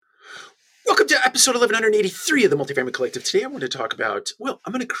Episode 1183 of the Multifamily Collective. Today I want to talk about,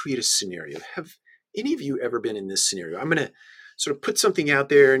 I'm going to create a scenario. Have any of you ever been in this scenario? I'm going to sort of put something out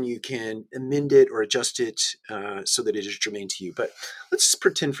there and you can amend it or adjust it so that it is germane to you. But let's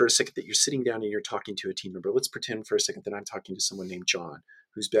pretend for a second that you're sitting down and you're talking to a team member. Let's pretend for a second that I'm talking to someone named John,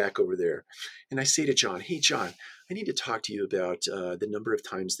 who's back over there. And I say to John, hey, John, I need to talk to you about the number of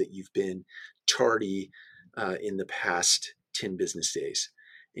times that you've been tardy in the past 10 business days.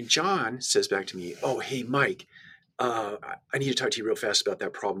 And John says back to me, oh, hey, Mike, I need to talk to you real fast about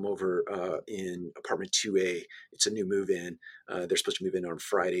that problem over in apartment 2A. It's a new move-in. They're supposed to move in on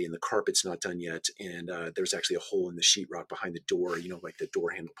Friday, and the carpet's not done yet. And there's actually a hole in the sheetrock behind the door, like the door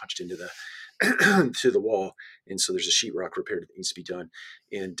handle punched into the to the wall. And so there's a sheetrock repair that needs to be done.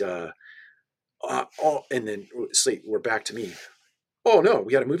 And and then we're back to me. Oh no,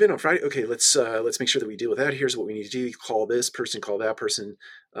 we got to move in on Friday. Okay, let's make sure that we deal with that. Here's what we need to do: you call this person, call that person.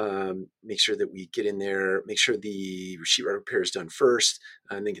 Make sure that we get in there. Make sure the sheetrock repair is done first,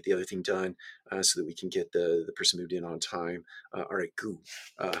 and then get the other thing done so that we can get the person moved in on time. All right, go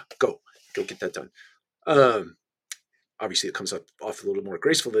get that done. Obviously, it comes off a little more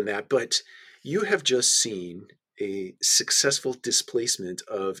graceful than that, but you have just seen a successful displacement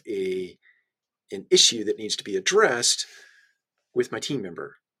of an issue that needs to be addressed with my team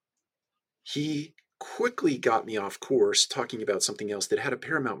member. He quickly got me off course talking about something else that had a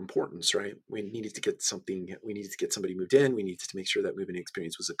paramount importance, right? We needed to get somebody moved in. We needed to make sure that moving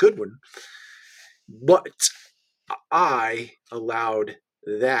experience was a good one. But I allowed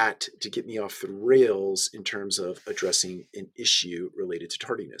that to get me off the rails in terms of addressing an issue related to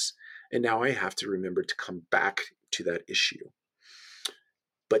tardiness. And now I have to remember to come back to that issue.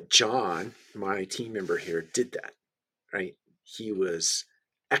 But John, my team member here, did that, right? He was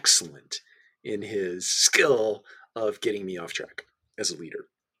excellent in his skill of getting me off track as a leader.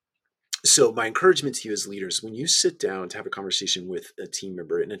 So my encouragement to you as leaders, when you sit down to have a conversation with a team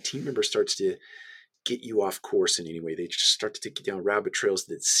member and a team member starts to get you off course in any way, they just start to take you down rabbit trails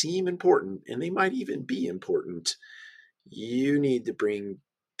that seem important, and they might even be important, you need to bring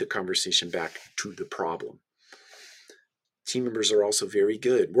the conversation back to the problem. Team members are also very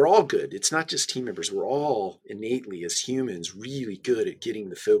good. We're all good. It's not just team members. We're all innately, as humans, really good at getting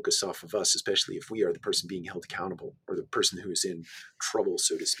the focus off of us, especially if we are the person being held accountable or the person who is in trouble,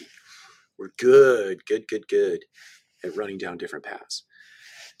 so to speak. We're good at running down different paths.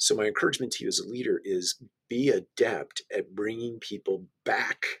 So my encouragement to you as a leader is be adept at bringing people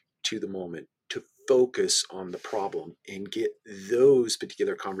back to the moment, to focus on the problem and get those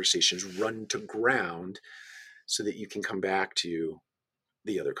particular conversations run to ground so that you can come back to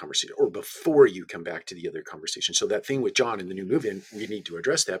the other conversation, or before you come back to the other conversation. So that thing with John and the new move-in, we need to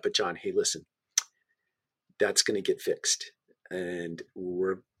address that. But John, hey, listen, that's going to get fixed. And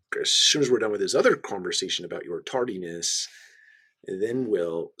as soon as we're done with this other conversation about your tardiness, then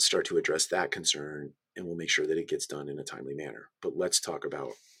we'll start to address that concern and we'll make sure that it gets done in a timely manner. But let's talk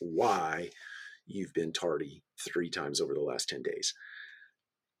about why you've been tardy 3 times over the last 10 days.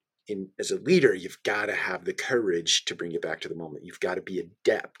 As a leader, you've got to have the courage to bring it back to the moment. You've got to be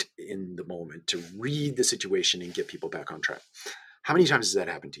adept in the moment to read the situation and get people back on track. How many times has that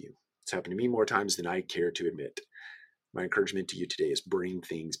happened to you? It's happened to me more times than I care to admit. My encouragement to you today is bring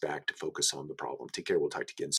things back to focus on the problem. Take care. We'll talk to you again soon.